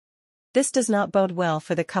This does not bode well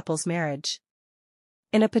for the couple's marriage.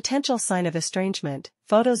 In a potential sign of estrangement,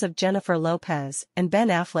 photos of Jennifer Lopez and Ben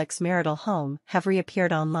Affleck's marital home have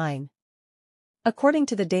reappeared online. According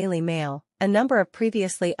to the Daily Mail, a number of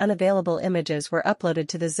previously unavailable images were uploaded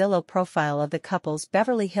to the Zillow profile of the couple's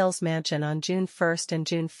Beverly Hills mansion on June 1 and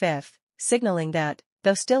June 5, signaling that,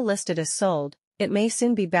 though still listed as sold, it may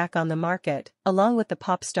soon be back on the market, along with the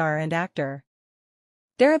pop star and actor.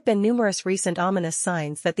 There have been numerous recent ominous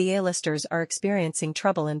signs that the A-listers are experiencing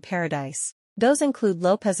trouble in paradise. Those include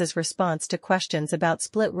Lopez's response to questions about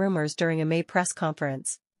split rumors during a May press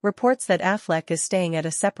conference, reports that Affleck is staying at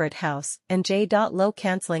a separate house, and J.Lo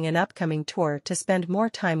canceling an upcoming tour to spend more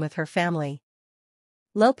time with her family.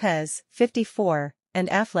 Lopez, 54, and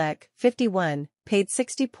Affleck, 51, paid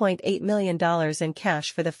 $60.8 million in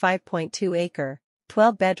cash for the 5.2-acre,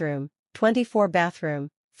 12-bedroom,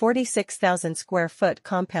 24-bathroom, 46,000 square foot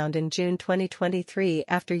compound in June 2023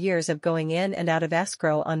 after years of going in and out of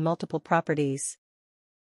escrow on multiple properties.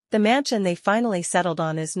 The mansion they finally settled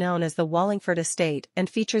on is known as the Wallingford Estate and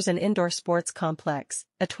features an indoor sports complex,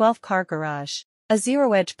 a 12-car garage, a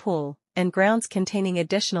zero-edge pool, and grounds containing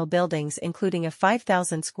additional buildings including a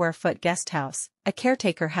 5,000 square foot guest house, a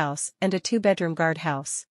caretaker house, and a 2-bedroom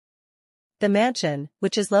guardhouse. The mansion,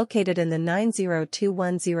 which is located in the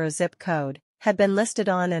 90210 zip code, had been listed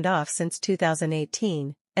on and off since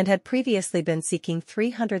 2018, and had previously been seeking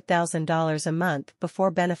 $300,000 a month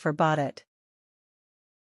before Ben Affleck bought it.